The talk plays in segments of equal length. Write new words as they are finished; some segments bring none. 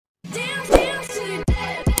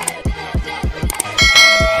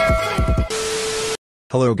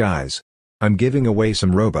Hello guys. I'm giving away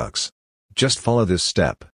some Robux. Just follow this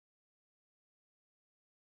step.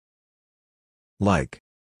 Like,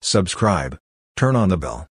 subscribe, turn on the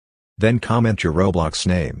bell. Then comment your Roblox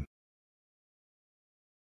name.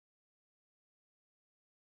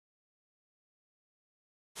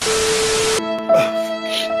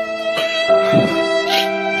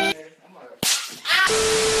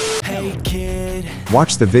 Hey kid,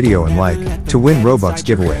 Watch the video and like to win Robux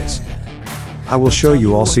giveaways. I will show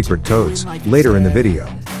you all secret codes later in the video.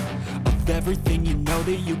 of everything you know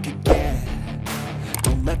that you could get.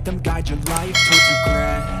 Don't let them guide your life towards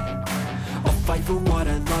regret. I'll fight for what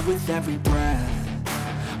I love with every breath.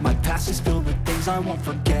 My past is filled with things I won't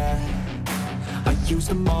forget. I use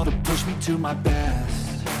them all to push me to my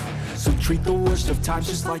best. So treat the worst of times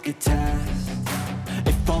just like a test.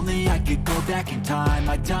 If only I could go back in time,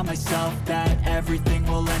 I'd tell myself that everything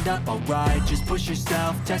will end up alright. Just push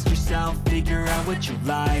yourself, test yourself, figure out what you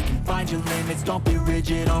like, and find your limits, don't be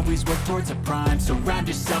rigid, always work towards a prime. Surround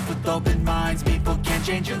yourself with open minds, people can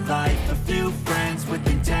change your life. A few friends with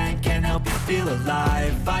intent can help you feel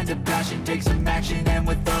alive. Find a passion, take some action, and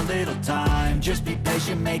with a little time, just be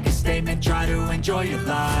patient, make a statement, try to enjoy your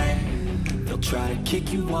life. They'll try to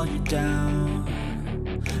kick you while you're down.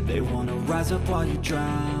 They wanna rise up while you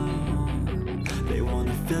drown. They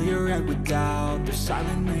wanna fill your head with doubt. They're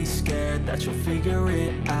silently scared that you'll figure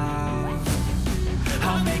it out.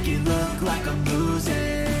 I'll make it look like I'm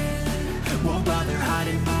losing, won't bother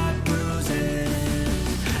hiding my bruises.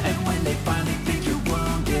 And when they finally think you're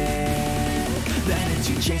wounded, then it's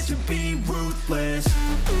your chance to be ruthless.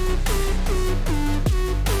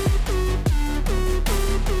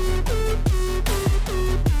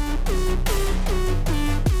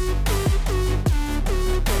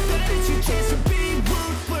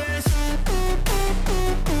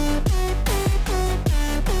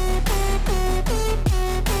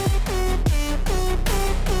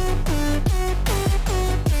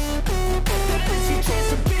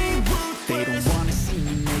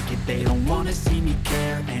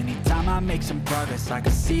 Make some progress, I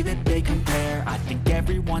can see that they compare. I think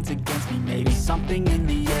everyone's against me, maybe something in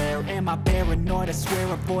the air. Am I paranoid? I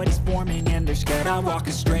swear a void is forming and they're scared. I walk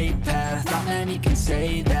a straight path, not many can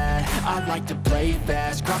say that. I like to play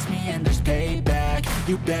fast, cross me and there's payback.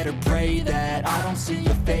 You better pray that I don't see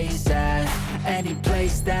your face at any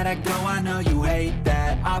place that I go. I know you hate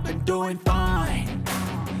that. I've been doing fine,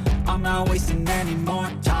 I'm not wasting any more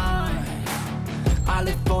time. I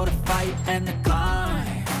live for the fight and the climb.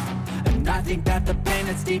 And I think that the pain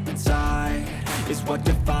that's deep inside is what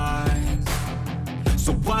defines.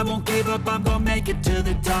 So I won't give up, I'm gonna make it to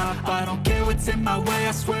the top. I don't care what's in my way,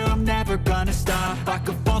 I swear I'm never gonna stop. I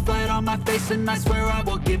could fall flat on my face and I swear I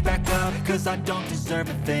will get back up. Cause I don't deserve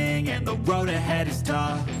a thing and the road ahead is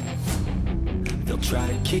tough. They'll try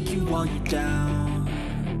to kick you while you're down.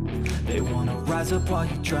 They wanna rise up while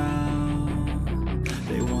you drown.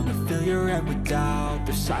 They wanna fill your head with doubt.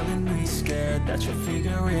 They're silently scared that you'll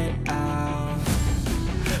figure it out.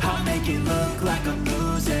 I'll make it look like I'm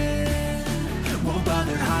losing, won't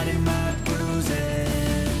bother hiding my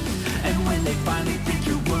bruises. And when they finally think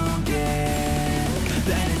you're wounded,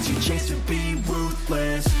 then it's your chance to be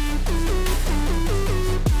ruthless.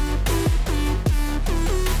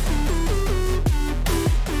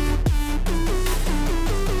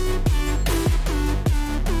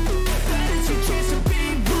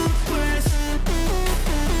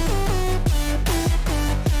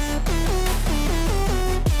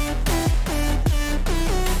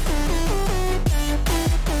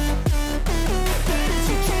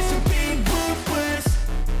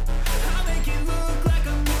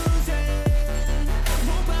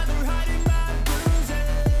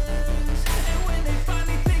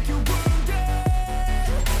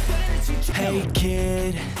 Hey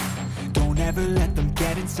kid, don't ever let them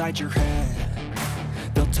get inside your head.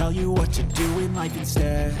 They'll tell you what to do in life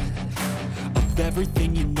instead of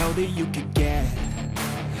everything you know that you could get.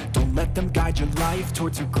 Don't let them guide your life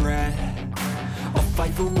towards regret. I'll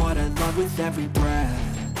fight for what I love with every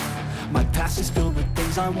breath. My past is filled with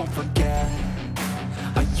things I won't forget.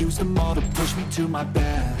 I use them all to push me to my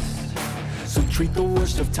best. So treat the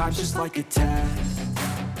worst of times just like a test.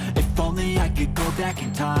 If only I could go back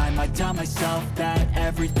in time, I'd tell myself that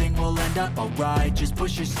everything will end up alright. Just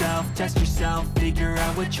push yourself, test yourself, figure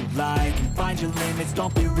out what you like, and find your limits,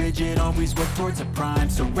 don't be rigid, always work towards a prime.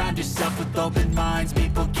 Surround yourself with open minds,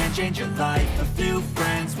 people can change your life. A few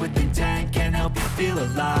friends with intent can help you feel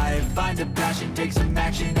alive. Find a passion, take some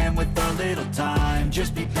action, and with a little time,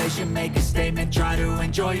 just be patient, make a statement, try to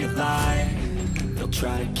enjoy your life. They'll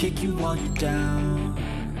try to kick you while you're down.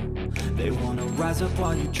 They wanna rise up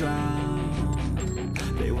while you drown.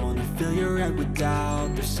 fill your head with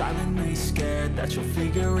doubt. They're silently scared that you'll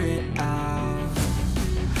figure it out.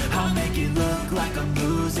 I'll make it look like I'm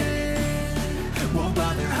losing, won't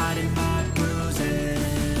bother hiding my bruises.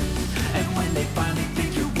 And when they finally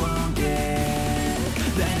think you're wounded,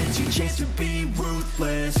 then it's your chance to be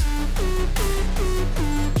ruthless.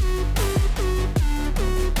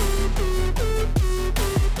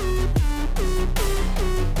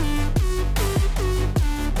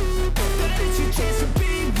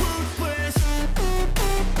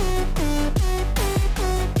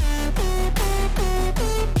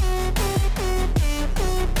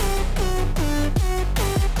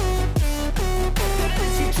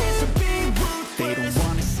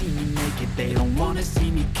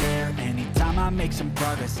 Make some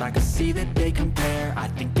progress, I can see that they compare. I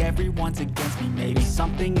think everyone's against me, maybe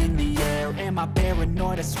something in the air. Am I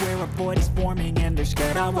paranoid? I swear a void is forming and they're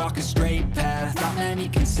scared. I walk a straight path, not many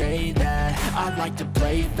can say that. I like to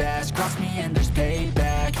play fast, cross me and there's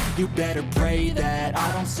payback. You better pray that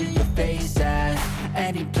I don't see your face at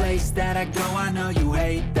any place that I go. I know you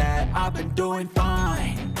hate that. I've been doing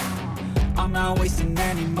fine, I'm not wasting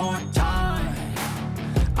any more time.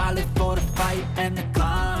 I live for the fight and the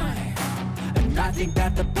climb, and I think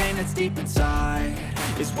that the pain that's deep inside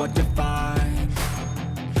is what defines.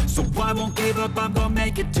 So I won't give up, I'm gonna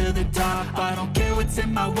make it to the top. I don't care what's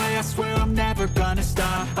in my way, I swear I'm never gonna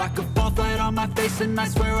stop. I could fall flat on my face and I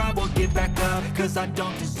swear I won't get back up, cause I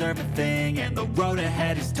don't deserve a thing and the road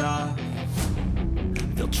ahead is tough.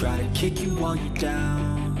 They'll try to kick you while you're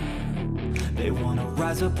down, they wanna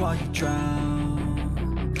rise up while you drown.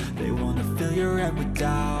 They wanna fill your head with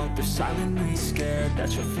doubt. They're silently scared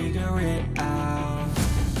that you'll figure it out.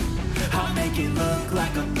 I'll make it look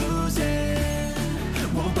like I'm losing,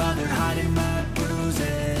 won't bother hiding my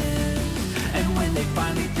bruises. And when they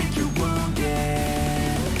finally think you're wounded,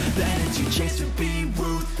 then it's your chance to be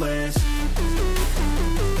ruthless.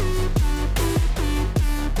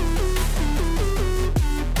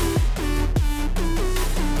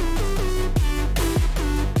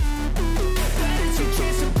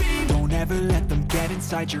 Never let them get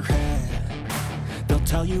inside your head. They'll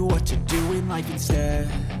tell you what to do in life instead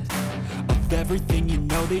of everything you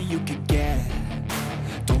know that you could get.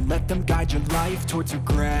 Don't let them guide your life towards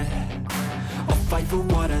regret. I'll fight for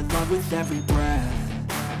what I love with every breath.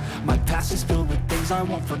 My past is filled with things I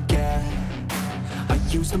won't forget. I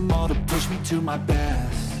use them all to push me to my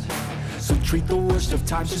best. So treat the worst of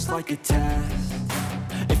times just like a test.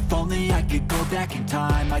 If only I could go back in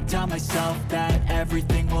time, I'd tell myself that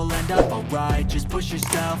everything will end up alright. Just push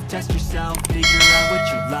yourself, test yourself, figure out what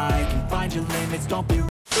you like, and find your limits, don't be